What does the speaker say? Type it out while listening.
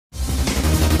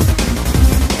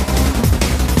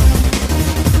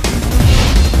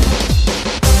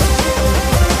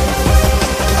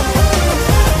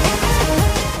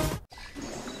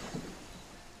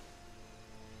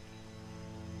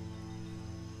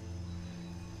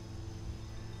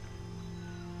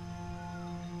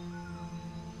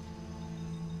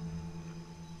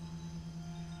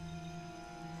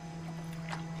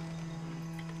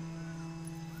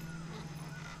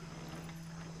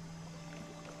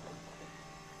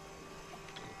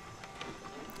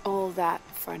All that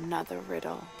for another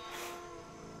riddle.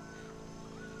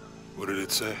 What did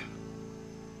it say?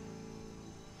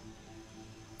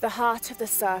 The heart of the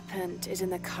serpent is in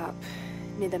the cup,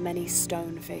 near the many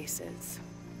stone faces.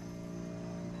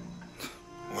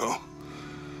 Well,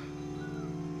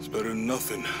 it's better than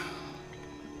nothing.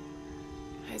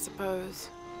 I suppose.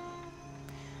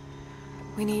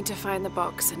 We need to find the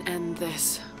box and end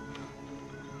this.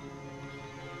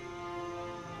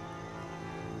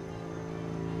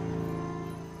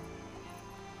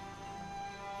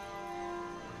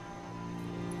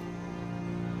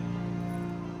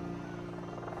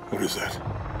 What is that?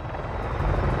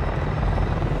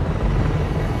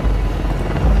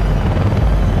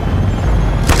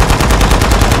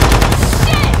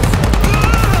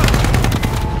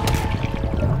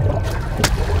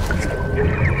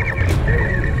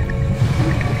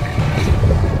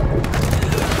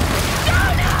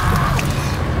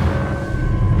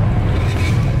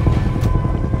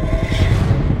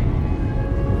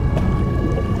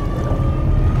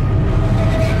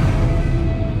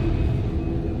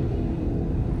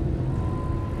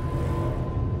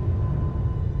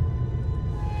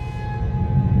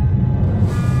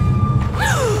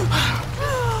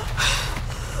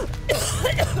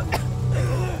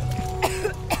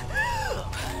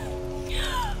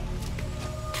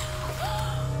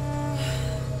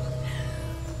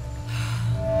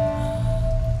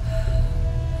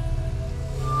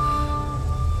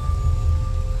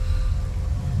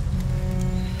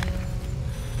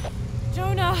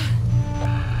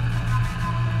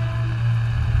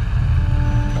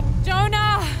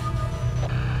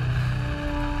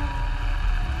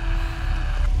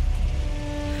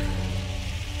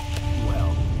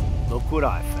 What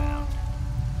I found.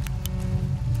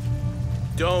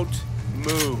 Don't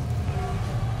move.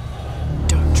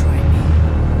 Don't try me.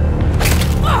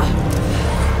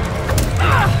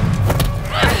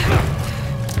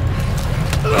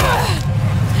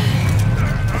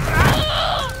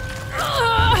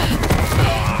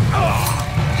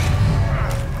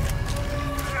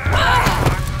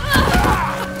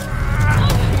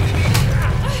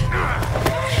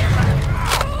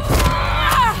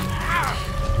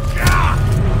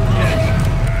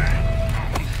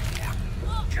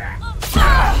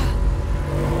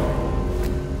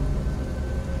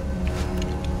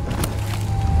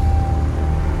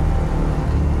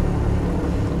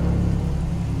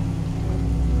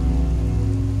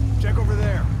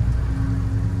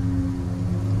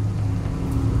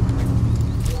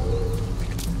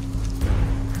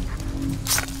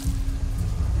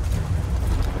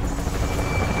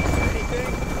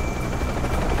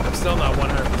 Still not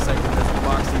 100% convinced the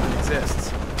box even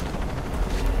exists.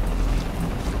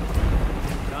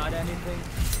 Got anything?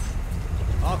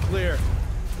 All clear.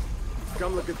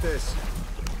 Come look at this.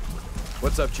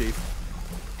 What's up, Chief?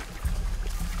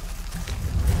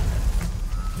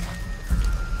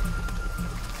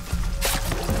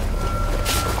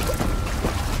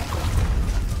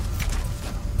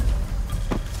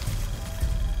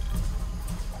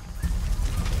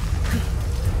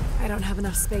 I don't have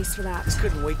enough space for that.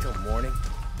 Couldn't wait till morning.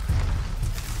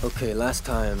 Okay, last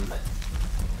time, I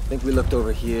think we looked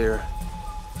over here,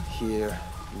 here,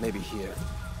 maybe here.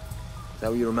 Is that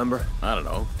what you remember? I don't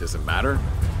know. Does it matter?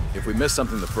 If we missed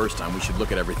something the first time, we should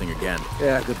look at everything again.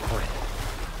 Yeah, good point.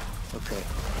 Okay.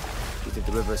 Do you think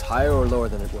the river is higher or lower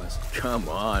than it was? Come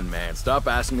on, man. Stop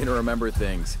asking me to remember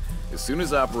things. As soon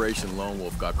as Operation Lone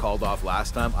Wolf got called off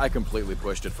last time, I completely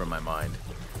pushed it from my mind.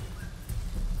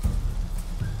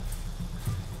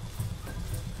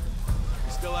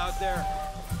 Still out there?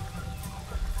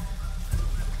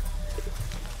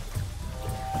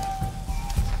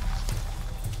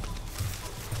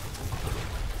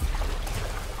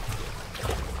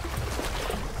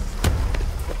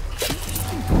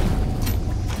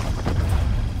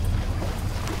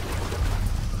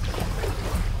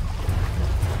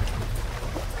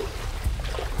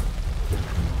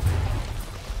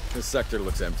 This sector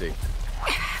looks empty.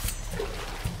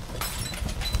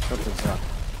 Something's up.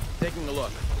 Taking a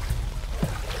look.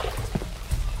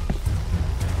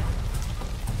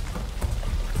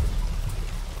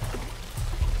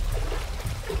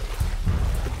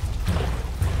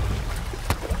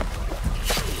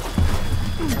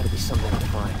 Gotta be something to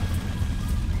find.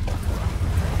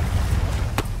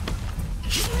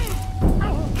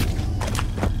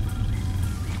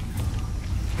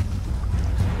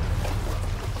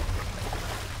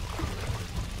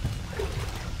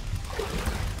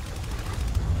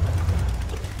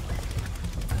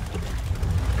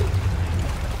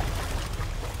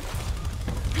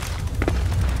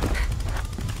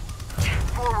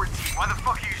 forward team. Why the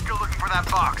fuck are you still looking for that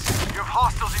box? You have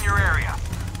hostiles in your area.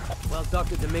 Well,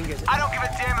 Dr. Dominguez... I don't give a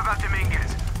damn about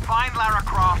Dominguez. Find Lara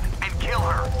Croft and kill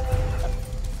her.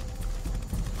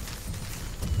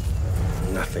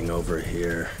 Nothing over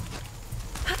here.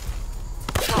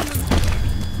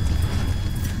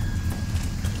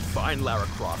 Find Lara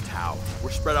Croft, how?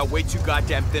 We're spread out way too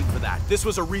goddamn thin for that. This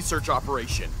was a research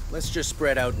operation. Let's just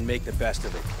spread out and make the best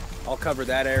of it. I'll cover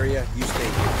that area, you stay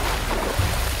here.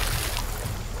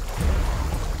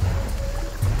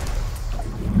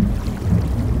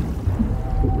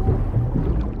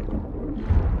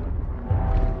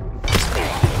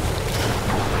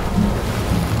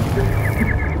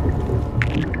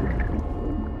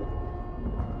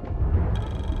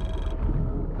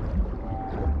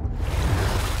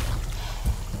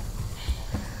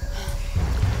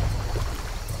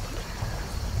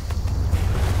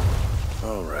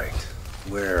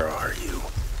 Where are you?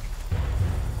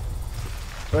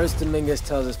 First, Dominguez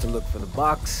tells us to look for the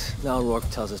box. Now Rourke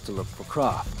tells us to look for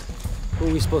Croft. Who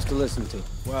are we supposed to listen to?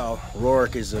 Well,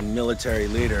 Rourke is a military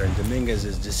leader, and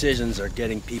Dominguez's decisions are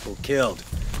getting people killed.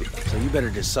 So you better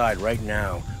decide right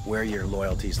now where your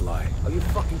loyalties lie. Are you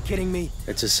fucking kidding me?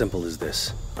 It's as simple as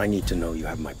this. I need to know you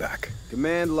have my back.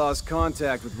 Command lost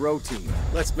contact with Row Team.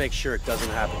 Let's make sure it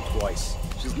doesn't happen twice.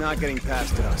 She's not getting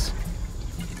past us.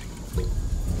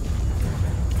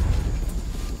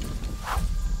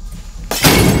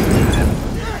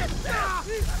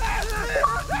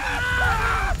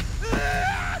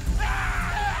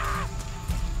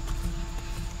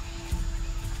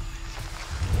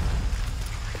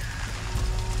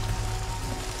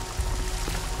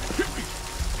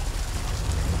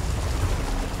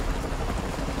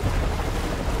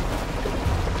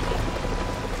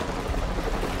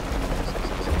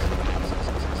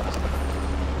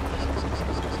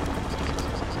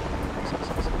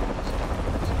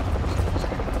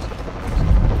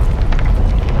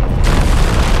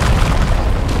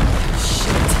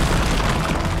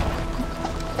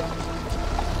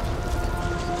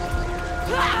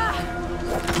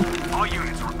 All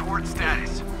units, report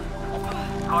status.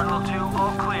 Cardinal 2,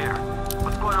 all clear.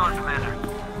 What's going on, Commander?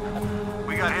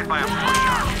 We got hit by a force.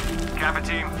 Kappa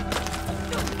team?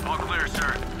 All clear,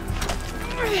 sir.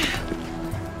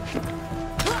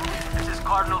 This is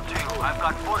Cardinal 2. I've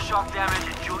got force shock damage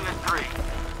in Juliet 3.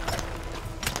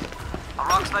 A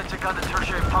rock slide took out the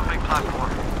tertiary pumping platform.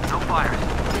 No fires.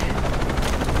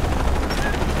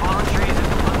 Fallen trees and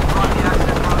front the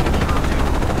accident road to Kilo 2.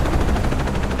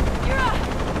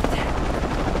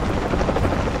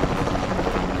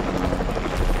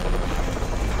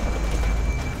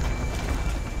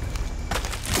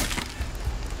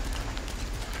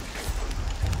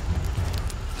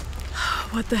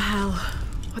 What the hell?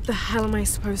 What the hell am I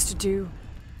supposed to do?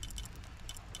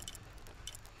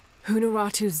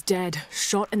 Hunaratu's dead,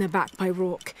 shot in the back by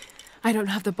Rourke. I don't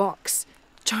have the box.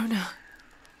 Jonah.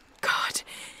 God.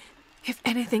 If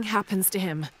anything happens to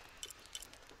him.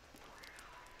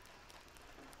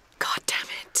 God damn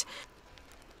it.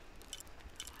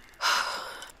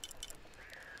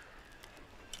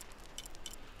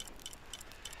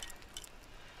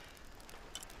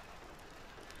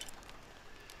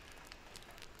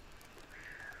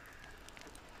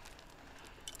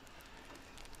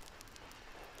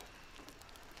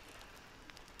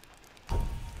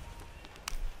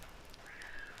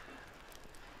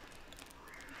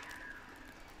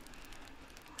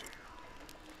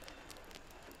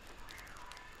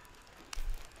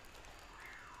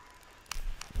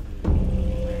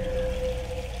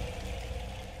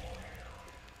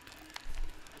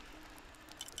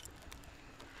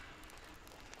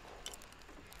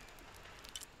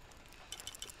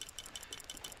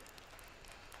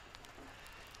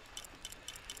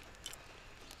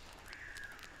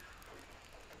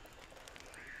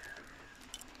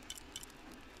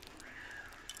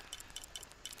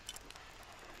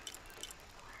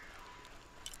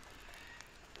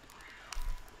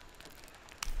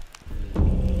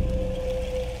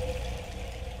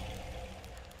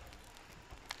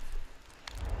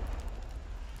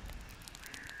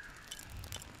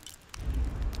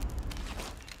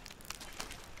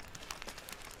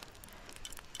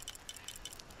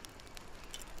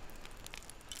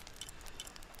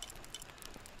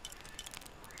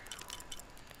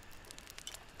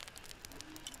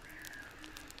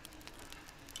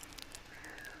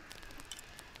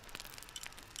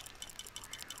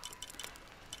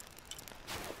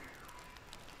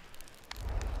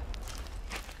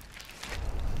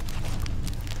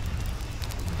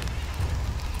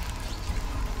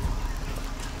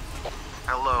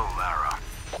 Hello, Lara.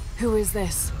 Who is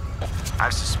this?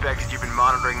 I've suspected you've been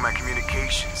monitoring my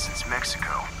communications since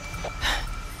Mexico.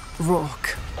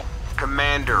 Rourke.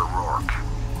 Commander Rourke.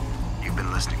 You've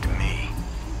been listening to me,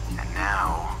 and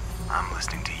now I'm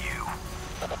listening to you.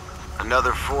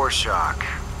 Another foreshock.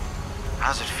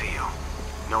 How's it feel,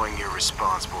 knowing you're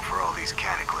responsible for all these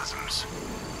cataclysms?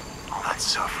 All that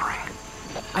suffering?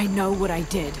 I know what I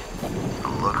did. The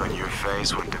look on your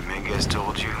face when Dominguez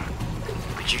told you?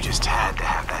 But you just had to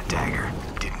have that dagger,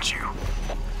 didn't you?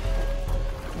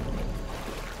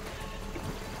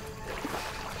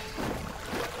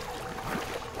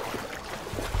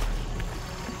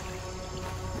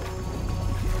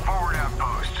 Forward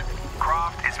outpost.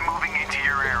 Croft is moving into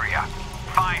your area.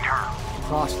 Find her.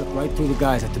 Cross slipped right through the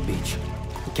guys at the beach.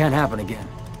 It can't happen again.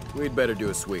 We'd better do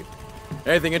a sweep.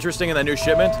 Anything interesting in that new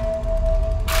shipment?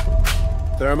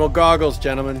 Thermal goggles,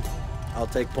 gentlemen. I'll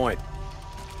take point.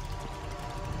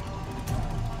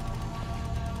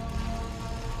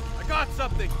 I got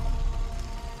something!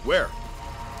 Where?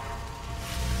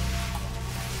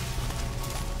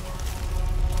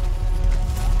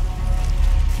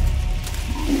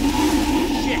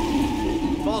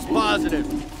 Shit! False positive.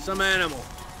 Some animal.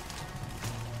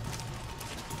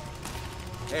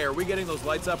 Hey, are we getting those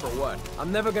lights up or what?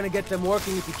 I'm never gonna get them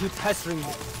working if you keep pestering me.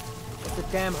 What's the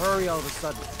damn hurry all of a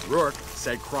sudden? Rourke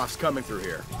said Croft's coming through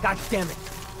here. God damn it.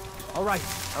 All right,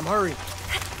 I'm hurrying.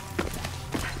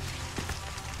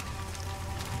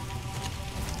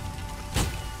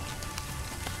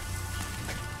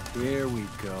 Here we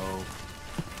go.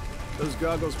 Those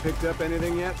goggles picked up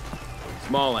anything yet?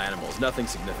 Small animals, nothing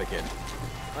significant.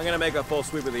 I'm gonna make a full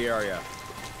sweep of the area.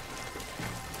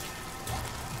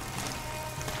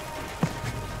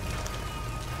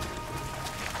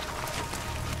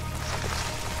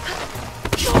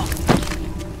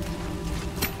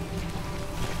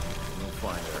 We'll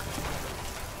find her.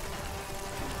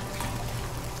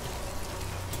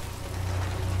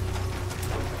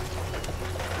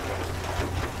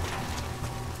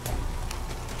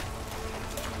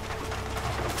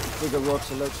 Figure Rourke's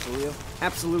alerts for real?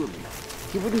 Absolutely.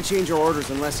 He wouldn't change our orders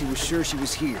unless he was sure she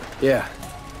was here. Yeah.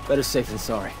 Better safe than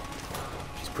sorry.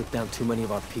 She's put down too many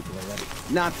of our people already.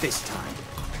 Not this time.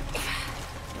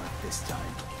 Not this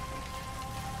time.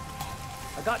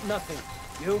 I got nothing.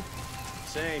 You?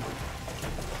 Same.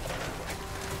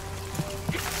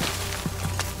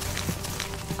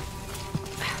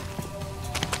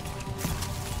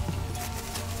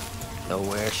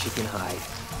 Nowhere she can hide.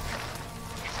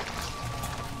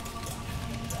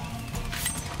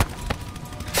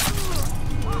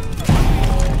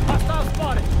 Hostile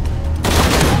spotted!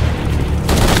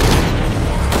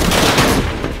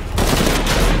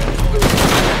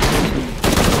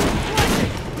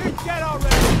 You're dead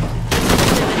already!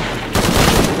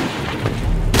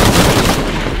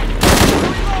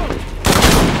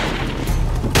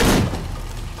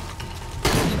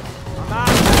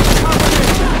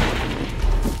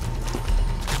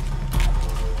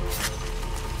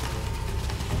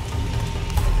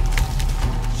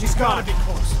 She's gotta be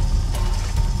close.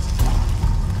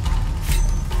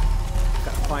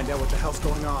 Gotta find out what the hell's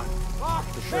going on.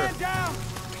 For sure. Man down!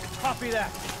 Copy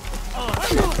that. I'm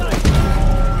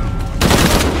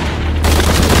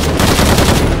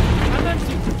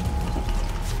empty.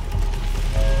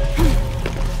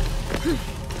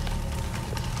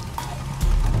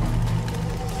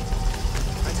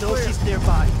 I know she's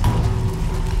nearby.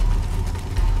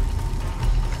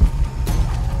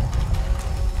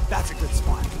 That's a good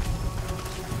spot.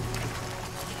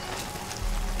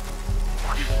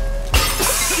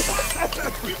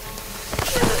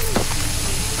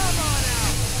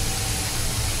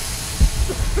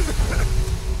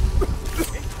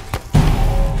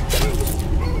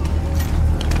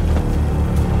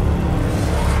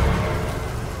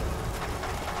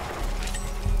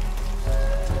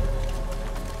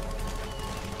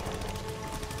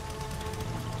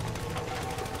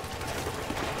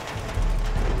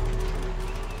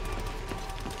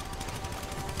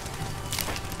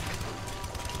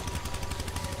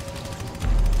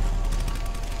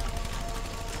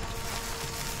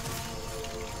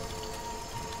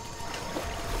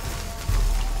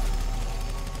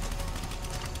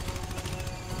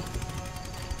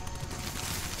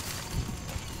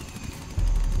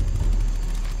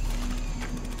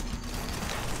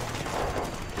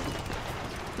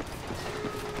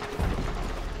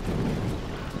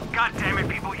 God damn it,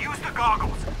 people, use the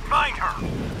goggles! Find her!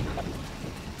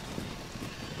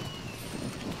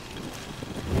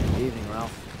 Evening,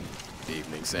 Ralph.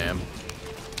 Evening, Sam.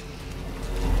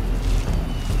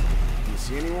 Do you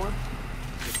see anyone?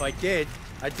 If I did,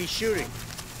 I'd be shooting.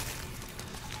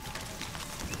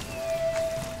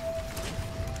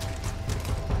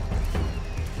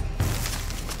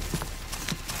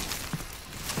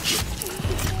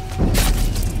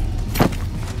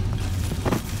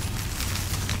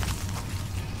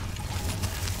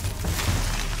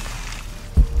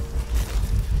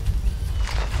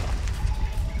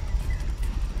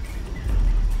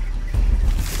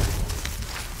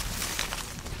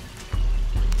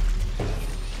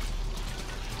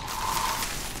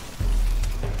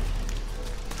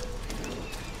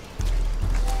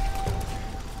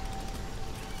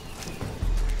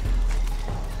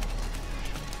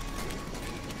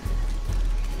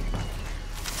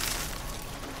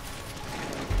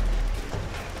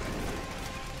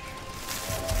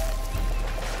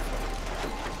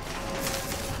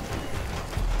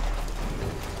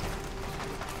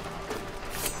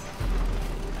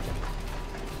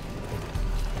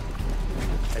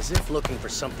 As if looking for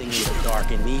something in the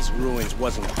dark in these ruins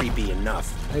wasn't creepy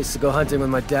enough. I used to go hunting with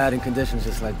my dad in conditions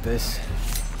just like this.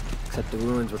 Except the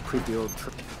ruins were creepy old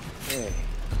Hey.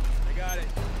 I got it.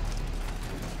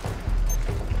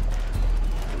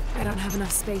 I don't have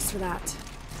enough space for that.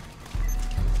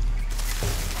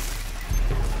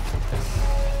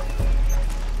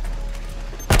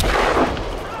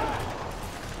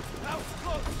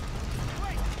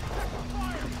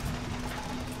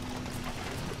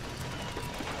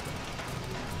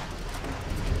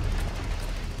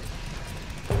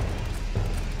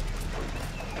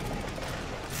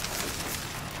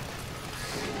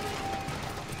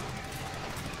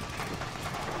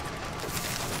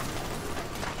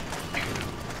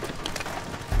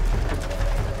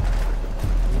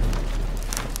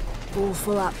 All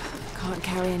full up. Can't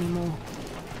carry any more.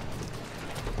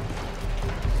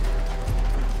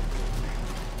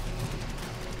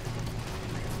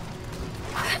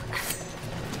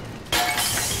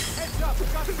 Heads up, we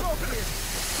got smoke here.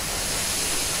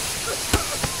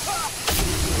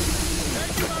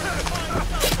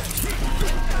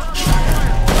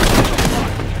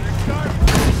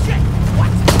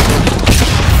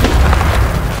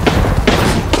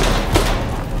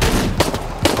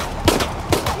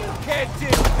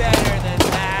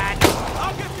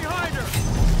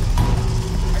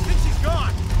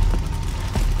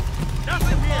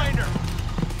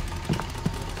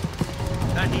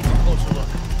 That needs a closer look.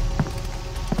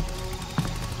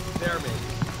 There, maybe.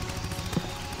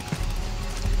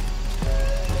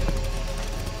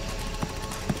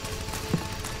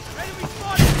 Enemy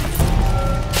spotted!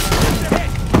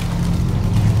 Hit!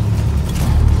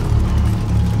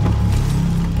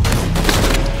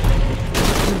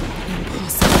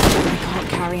 Impossible. I can't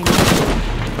carry any more.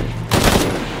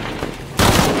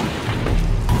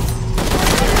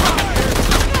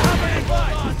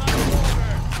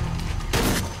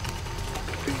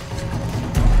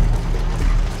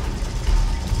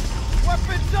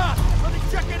 Weapons up! Let me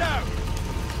check it out!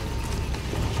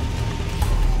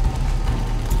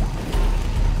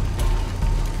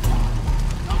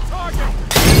 No target!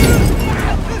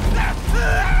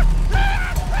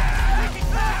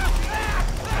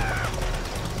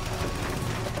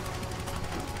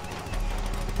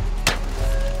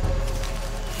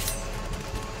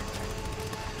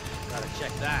 Gotta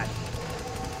check that.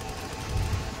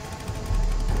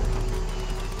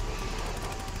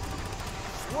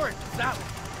 Sword, it's out!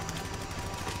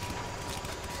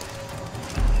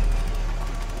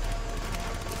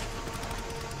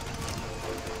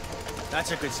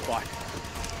 That's a good spot.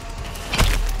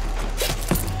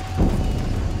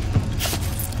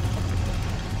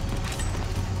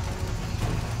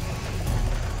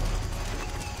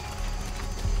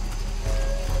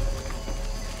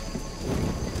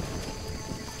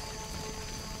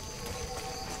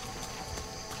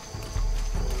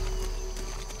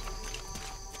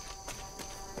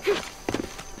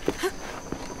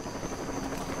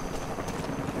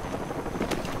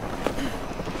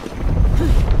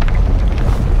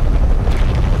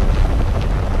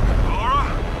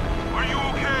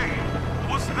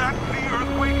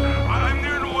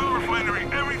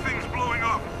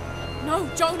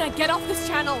 Jonah, get off this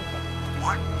channel!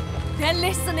 What? They're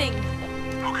listening!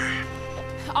 Okay.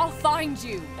 I'll find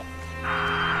you!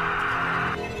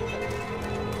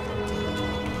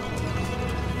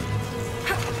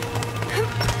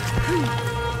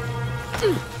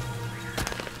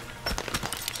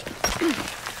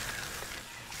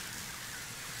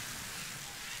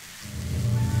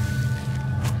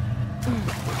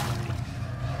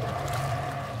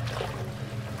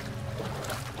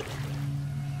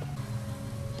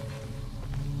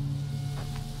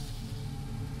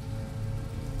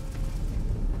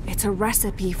 It's a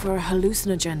recipe for a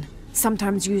hallucinogen,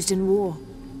 sometimes used in war.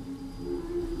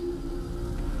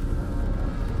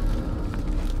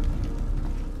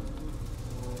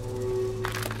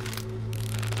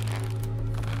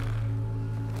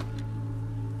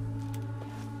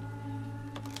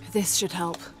 This should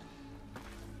help.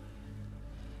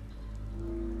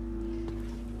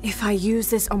 If I use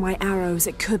this on my arrows,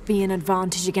 it could be an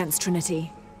advantage against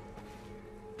Trinity.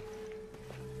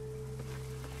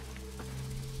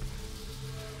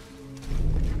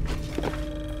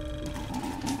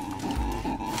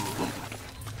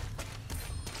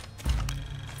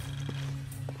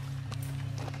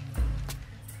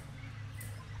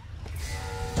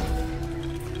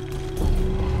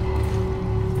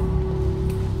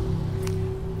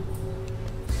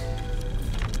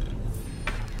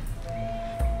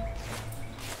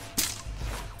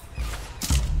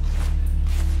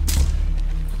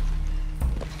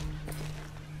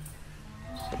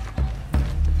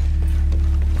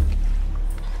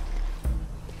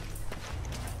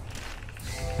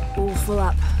 full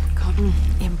up. Cotton,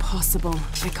 impossible.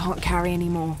 I can't carry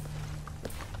anymore.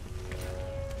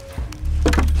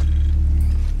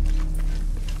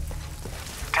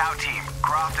 Tau team,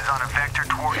 Croft is on a vector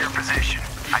toward your position.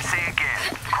 I say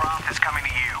again, Croft is coming to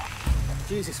you.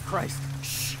 Jesus Christ.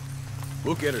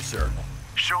 We'll get her, sir.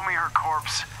 Show me her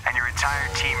corpse, and your entire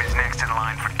team is next in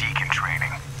line for deacon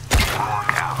training.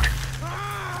 Look out.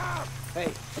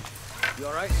 Hey, you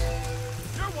alright?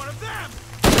 You're one of them!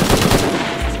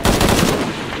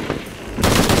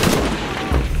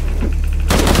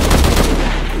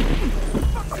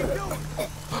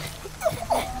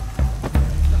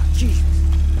 Jesus.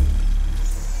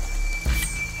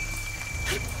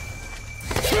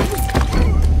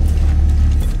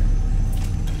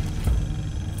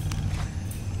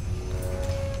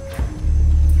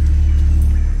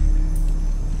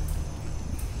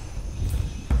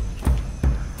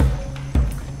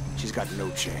 She's got no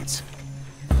chance.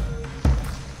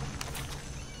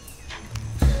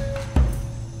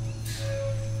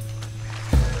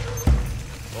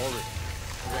 Hold it.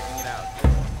 Checking it out.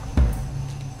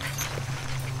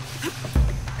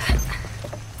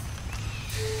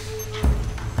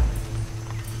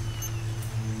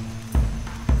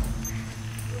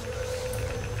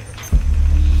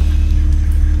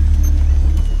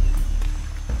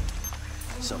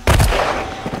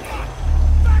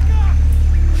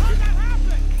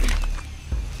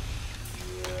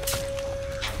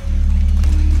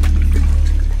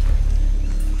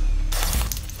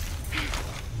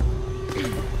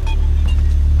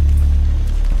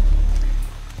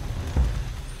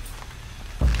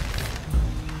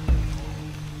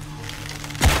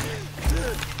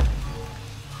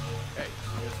 Hey, you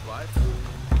gonna survive?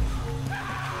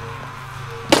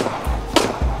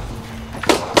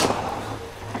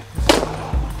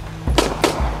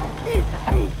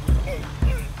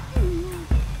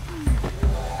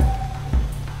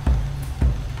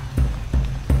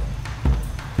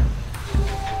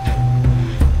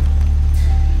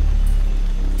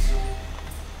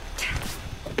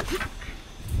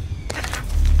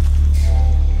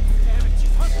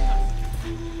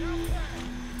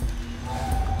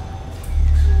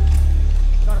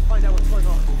 Gotta find out what's going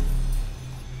on.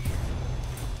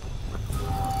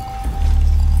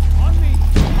 On me!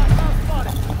 I found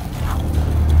spotted!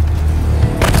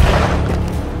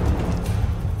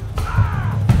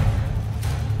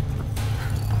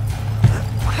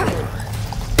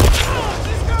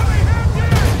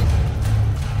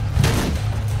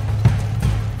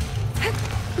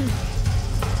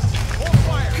 Hold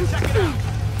fire! Check it out!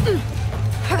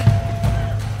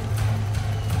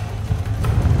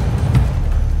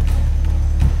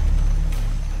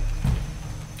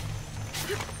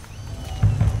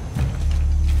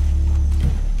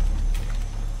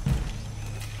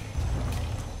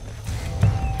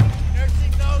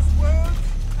 Nursing those wounds?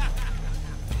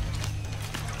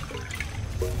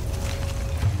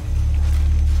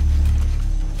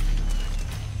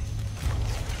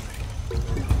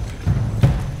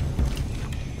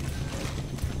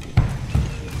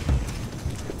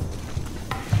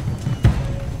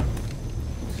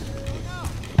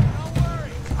 Don't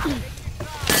worry.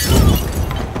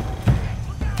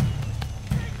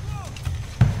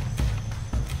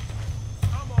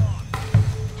 Come on.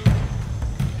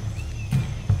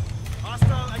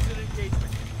 Hostile exit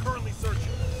engagement. Currently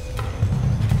searching.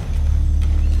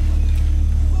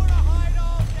 Gonna hide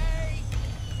all day.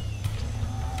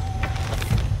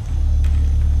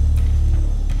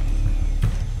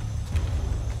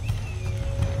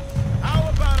 How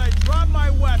about I drop my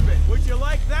weapon? Would you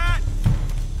like that?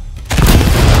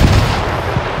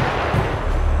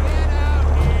 Get out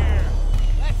here.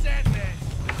 Let's end this.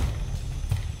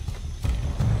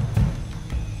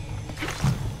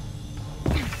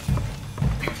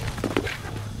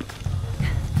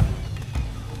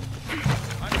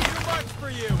 I'm too much for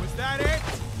you. Is that it?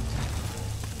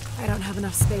 I don't have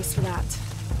enough space for that.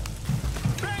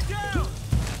 Man down!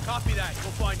 Copy that.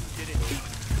 We'll find who did it.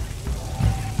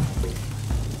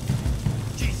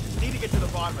 Jesus, need to get to the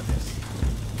bottom of this.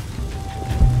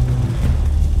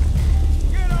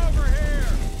 Get over here!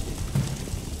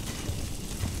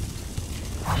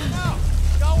 No,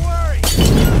 don't worry.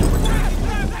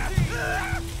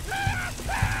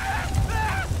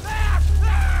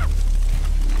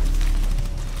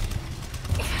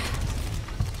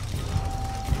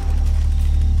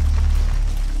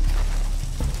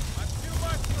 I'm too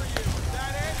much for you. Is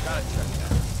that it? Gotta check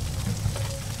that.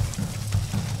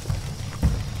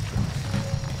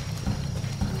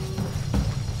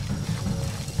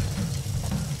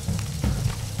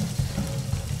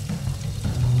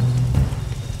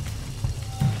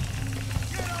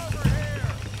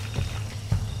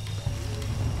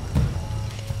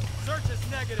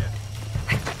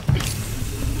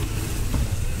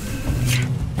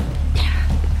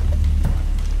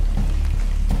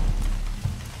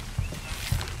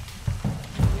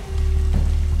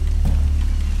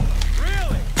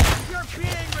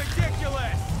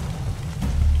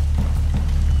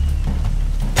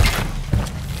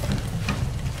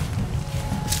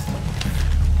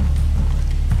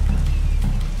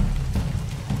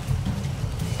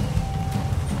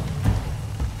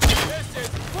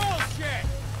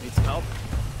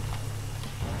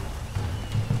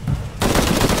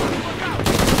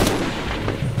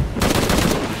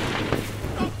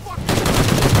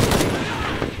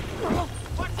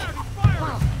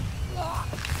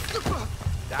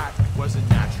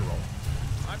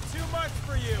 parts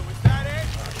for you. Is that it?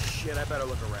 Oh, shit, I better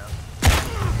look around.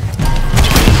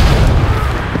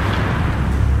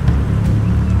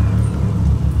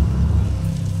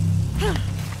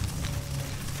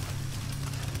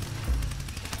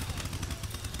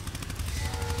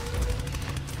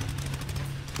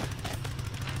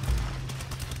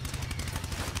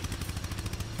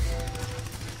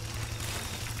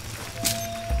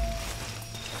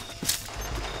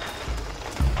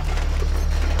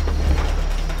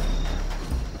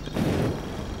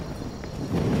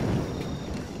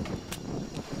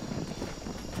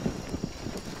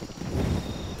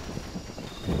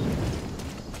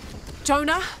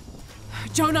 Jonah?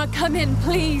 Jonah, come in,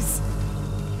 please!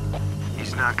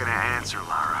 He's not gonna answer,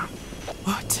 Lara.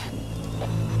 What?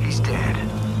 He's dead.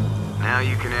 Now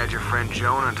you can add your friend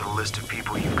Jonah to the list of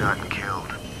people you've gotten killed.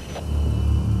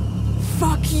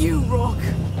 Fuck you, Rourke!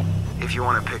 If you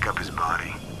want to pick up his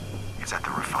body, it's at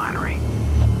the refinery.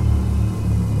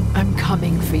 I'm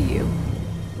coming for you.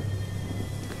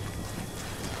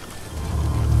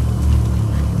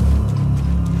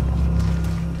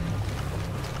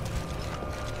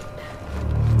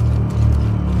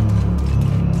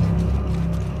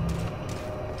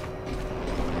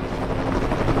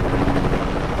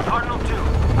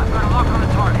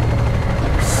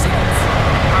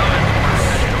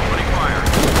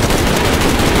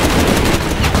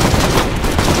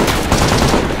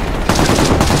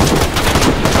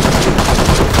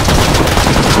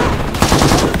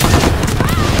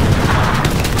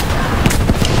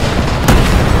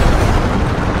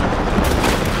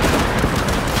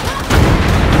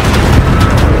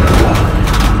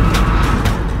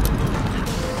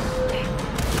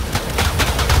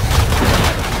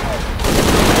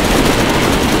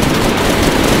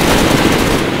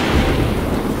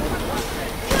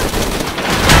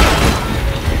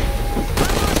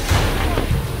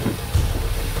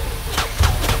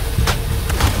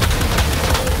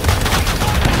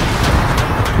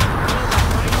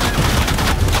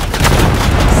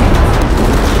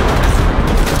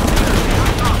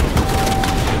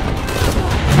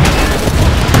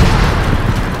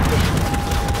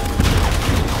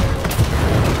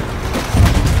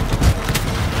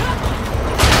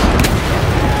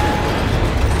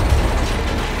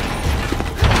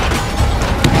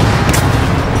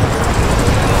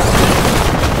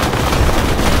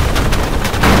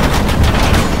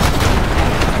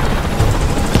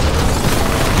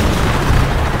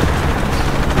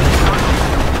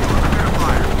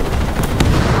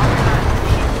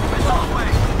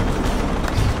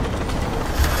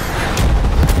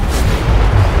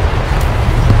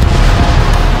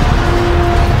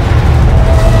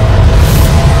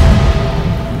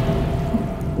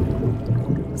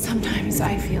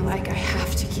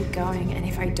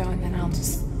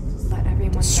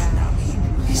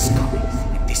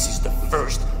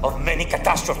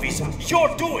 Catastrophes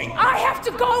you're doing! I have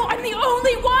to go! I'm the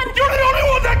only one! You're the only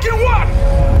one that can what?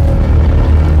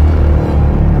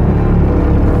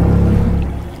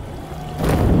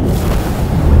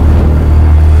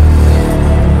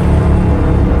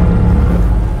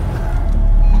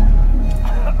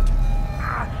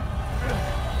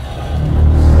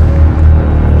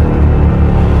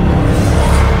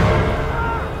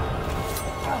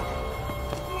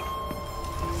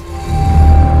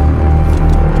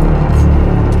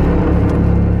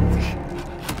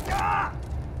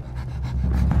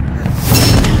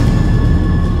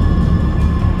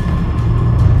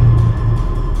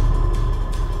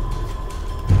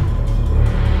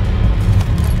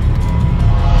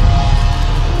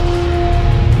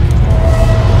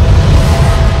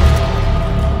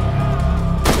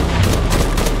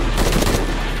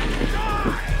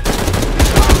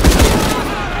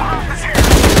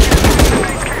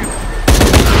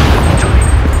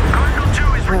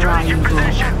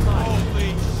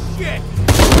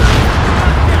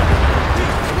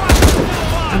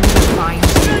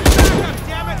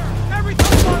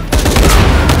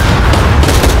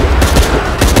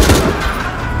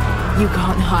 You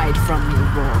can't hide from me,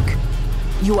 Rourke.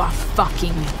 You are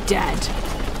fucking dead.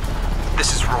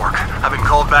 This is Rourke. I've been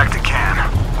called back to Cannes.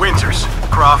 Winters,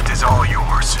 Croft is all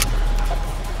yours.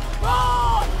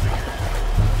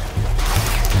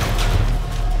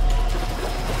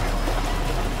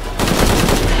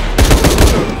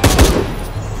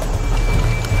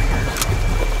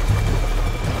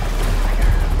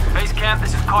 Base camp,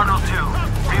 this is Cardinal 2.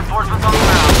 Reinforcements on the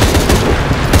ground.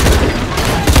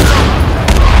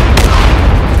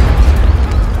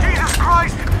 Jesus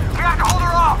Christ! We have to hold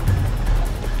her off!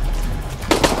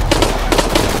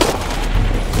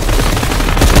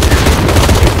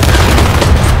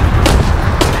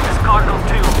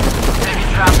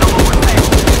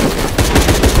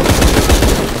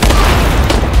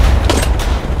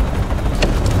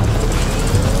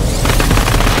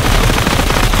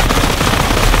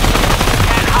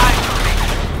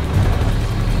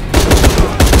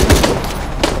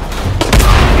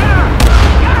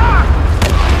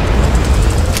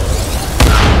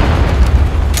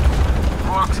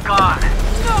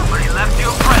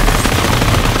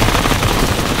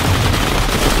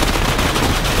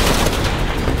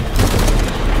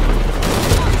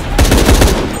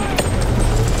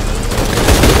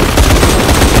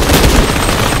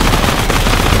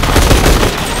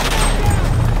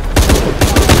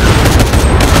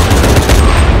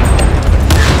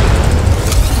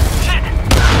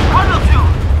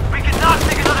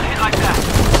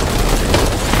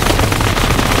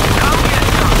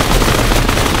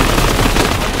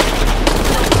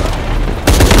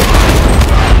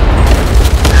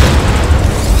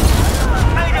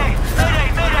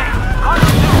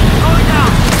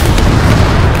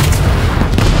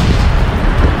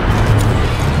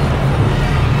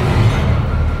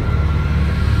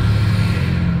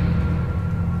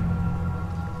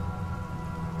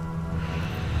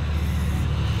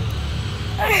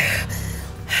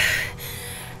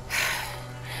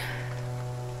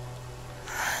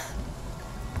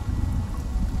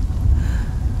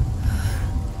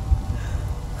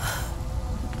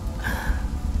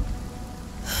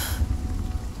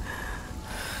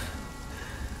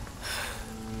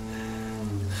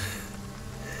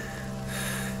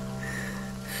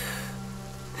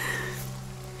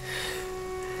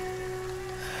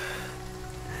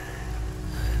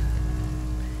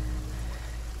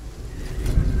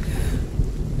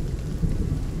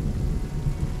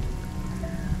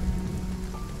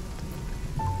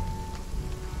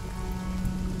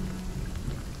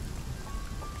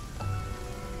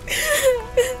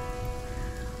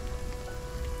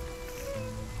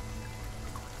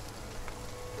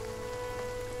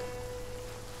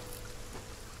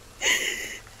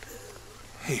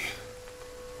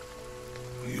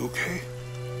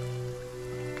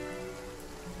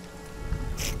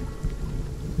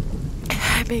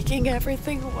 making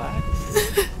everything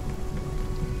worse.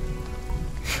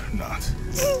 You're not.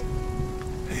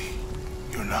 Hey,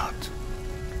 you're not.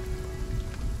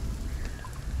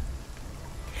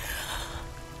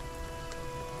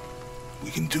 We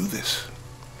can do this.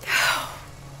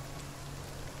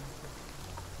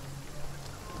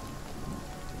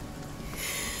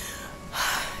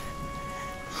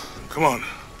 Come on.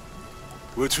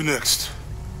 Where to next?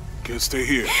 Can't stay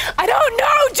here. I don't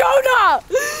know, Jonah!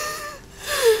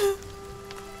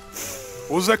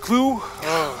 What was that clue?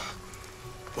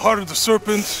 The heart of the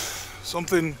serpent,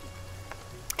 something...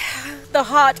 The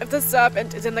heart of the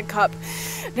serpent is in the cup,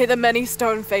 near the many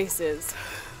stone faces.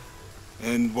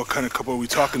 And what kind of cup are we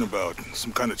talking about?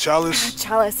 Some kind of chalice? A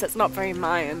chalice that's not very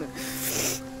Mayan.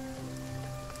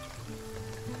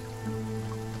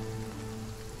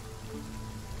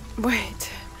 Wait.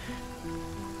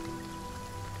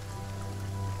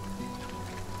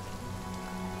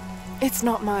 It's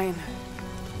not mine.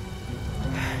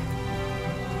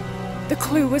 The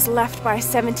clue was left by a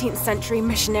 17th century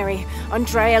missionary,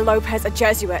 Andrea Lopez, a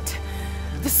Jesuit.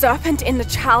 The serpent in the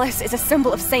chalice is a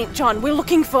symbol of St. John. We're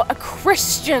looking for a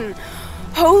Christian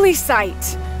holy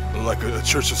site. Like a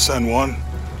Church of San Juan?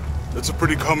 That's a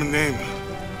pretty common name.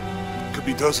 Could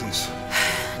be dozens.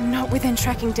 Not within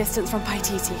trekking distance from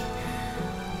Paititi.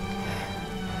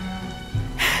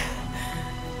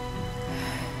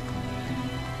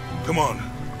 Come on,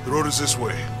 the road is this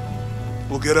way.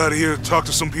 We'll get out of here, talk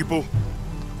to some people.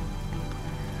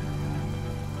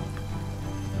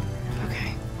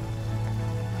 Okay.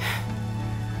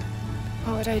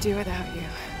 What would I do without you?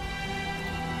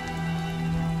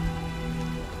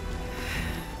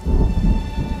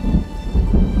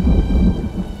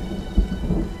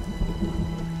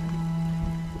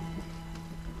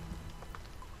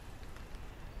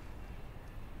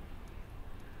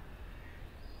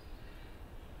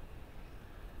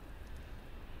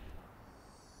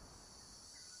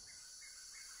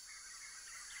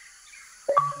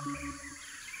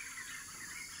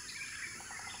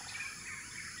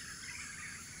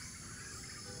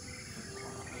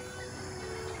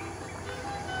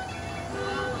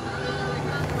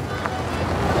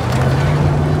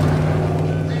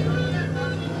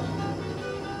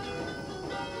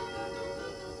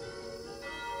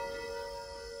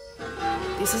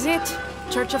 This is it.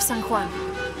 Church of San Juan.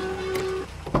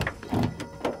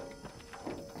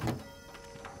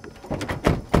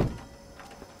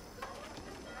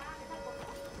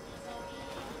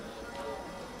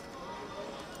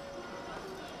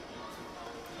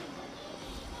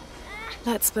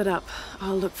 Let's split up.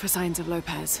 I'll look for signs of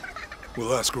Lopez.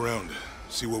 We'll ask around,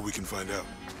 see what we can find out.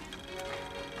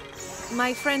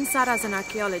 My friend Sara's an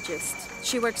archaeologist.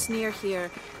 She works near here.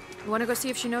 You want to go see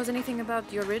if she knows anything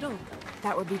about your riddle?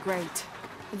 That would be great.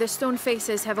 The stone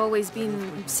faces have always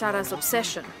been Sara's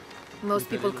obsession. Most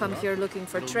people come here looking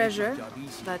for treasure,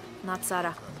 but not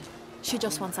Sara. She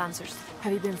just wants answers.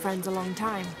 Have you been friends a long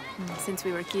time? Since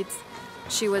we were kids.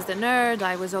 She was the nerd,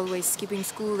 I was always skipping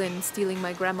school and stealing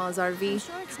my grandma's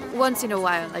RV. Once in a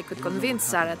while, I could convince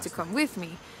Sara to come with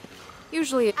me.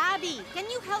 Usually... Abby, can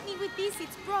you help me with this?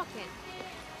 It's broken.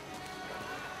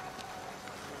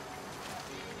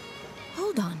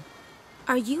 Hold on.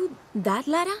 Are you that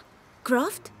Lara?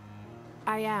 Croft?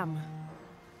 I am.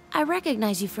 I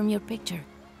recognize you from your picture.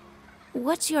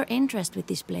 What's your interest with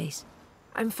this place?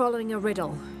 I'm following a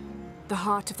riddle. The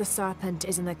heart of the serpent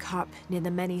is in the cup near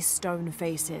the many stone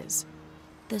faces.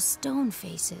 The stone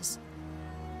faces?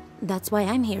 That's why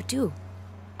I'm here too.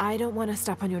 I don't want to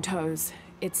step on your toes.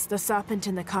 It's the serpent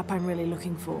in the cup I'm really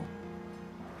looking for.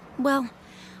 Well,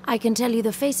 I can tell you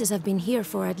the faces have been here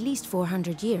for at least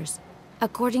 400 years.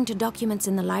 According to documents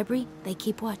in the library, they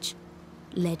keep watch.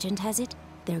 Legend has it,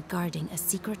 they're guarding a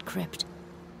secret crypt.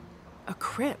 A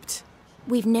crypt?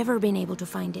 We've never been able to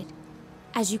find it.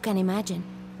 As you can imagine,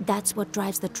 that's what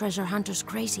drives the treasure hunters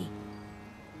crazy.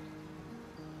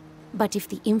 But if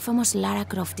the infamous Lara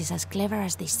Croft is as clever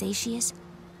as they say she is,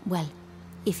 well,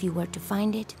 if you were to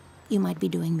find it, you might be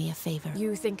doing me a favor.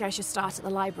 You think I should start at the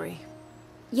library?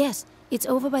 Yes, it's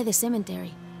over by the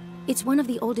cemetery. It's one of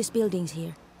the oldest buildings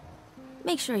here.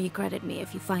 Make sure you credit me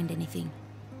if you find anything.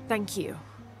 Thank you.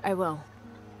 I will.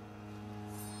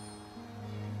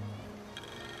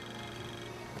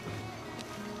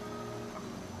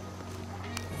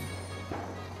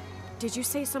 Did you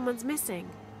say someone's missing?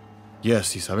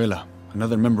 Yes, Isabela,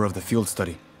 another member of the field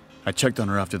study. I checked on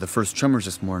her after the first tremors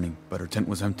this morning, but her tent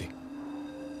was empty.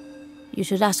 You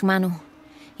should ask Manu.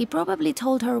 He probably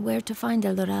told her where to find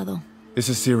El Dorado. This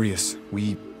is serious.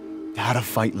 We had a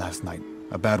fight last night.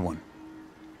 A bad one.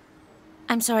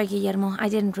 I'm sorry, Guillermo. I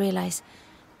didn't realize.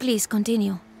 Please,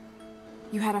 continue.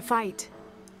 You had a fight.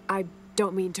 I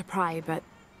don't mean to pry, but...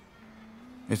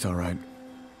 It's all right.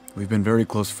 We've been very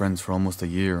close friends for almost a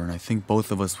year, and I think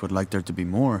both of us would like there to be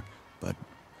more, but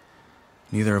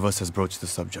neither of us has broached the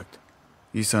subject.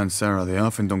 Isa and Sarah, they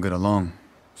often don't get along.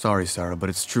 Sorry, Sarah, but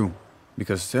it's true.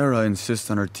 Because Sarah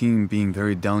insists on her team being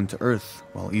very down-to-earth,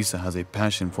 while Isa has a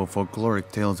passion for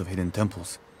folkloric tales of hidden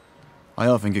temples. I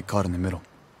often get caught in the middle.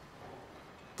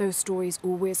 Those stories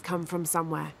always come from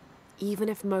somewhere. Even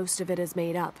if most of it is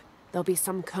made up, there'll be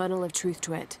some kernel of truth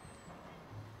to it.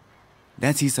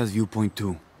 That's Isa's viewpoint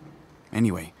too.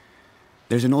 Anyway,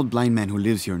 there's an old blind man who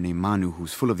lives here named Manu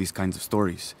who's full of these kinds of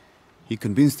stories. He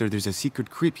convinced her there's a secret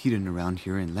crypt hidden around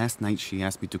here, and last night she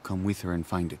asked me to come with her and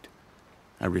find it.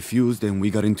 I refused, and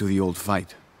we got into the old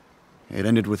fight. It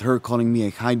ended with her calling me a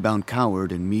hidebound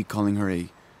coward and me calling her a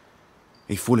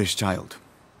foolish child.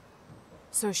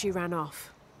 So she ran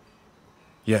off?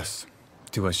 Yes.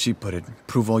 To, as she put it,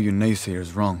 prove all you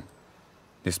naysayers wrong.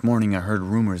 This morning I heard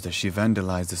rumors that she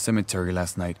vandalized the cemetery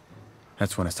last night.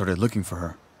 That's when I started looking for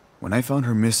her. When I found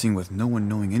her missing with no one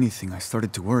knowing anything, I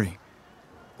started to worry.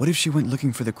 What if she went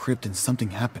looking for the crypt and something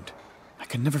happened? I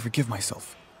can never forgive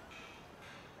myself.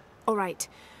 All right.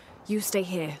 You stay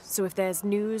here, so if there's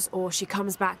news or she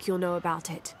comes back, you'll know about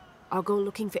it. I'll go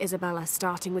looking for Isabella,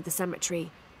 starting with the cemetery.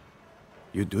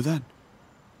 You'd do that?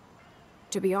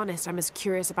 To be honest, I'm as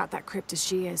curious about that crypt as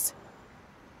she is.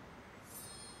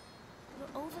 You're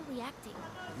overreacting.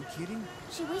 Are you kidding?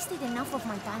 She wasted enough of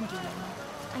my time, Guillermo.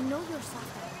 I know you're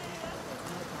soft.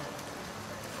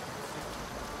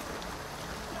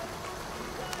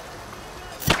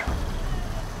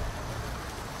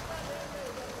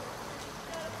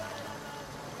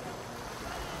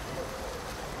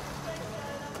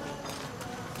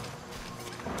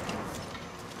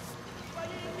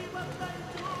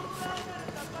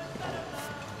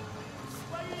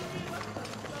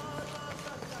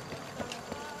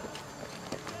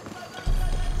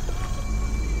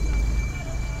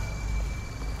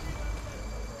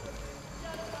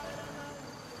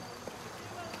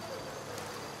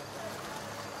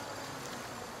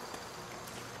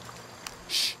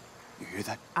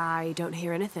 I don't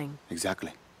hear anything.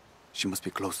 Exactly. She must be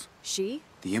close. She?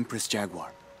 The Empress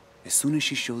Jaguar. As soon as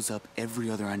she shows up, every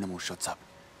other animal shuts up.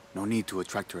 No need to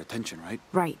attract her attention, right?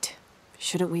 Right.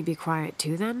 Shouldn't we be quiet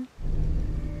too, then?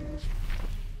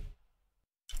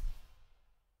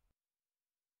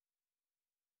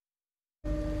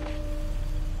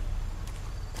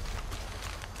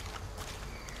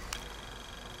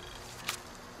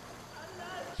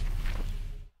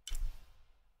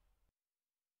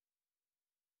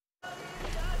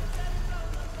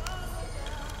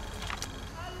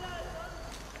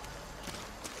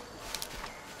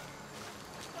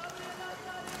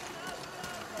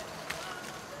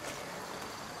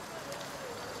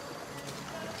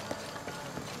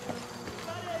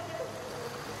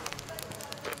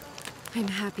 I'm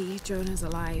happy Jonah's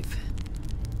alive.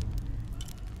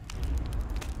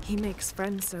 He makes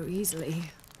friends so easily.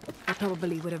 I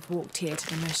probably would have walked here to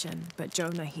the mission, but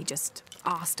Jonah, he just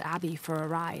asked Abby for a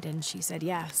ride and she said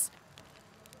yes.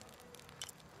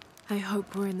 I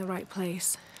hope we're in the right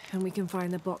place and we can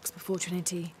find the box before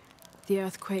Trinity. The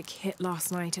earthquake hit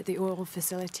last night at the oil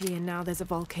facility and now there's a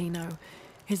volcano.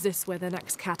 Is this where the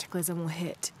next cataclysm will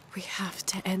hit? We have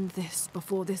to end this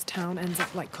before this town ends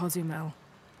up like Cozumel.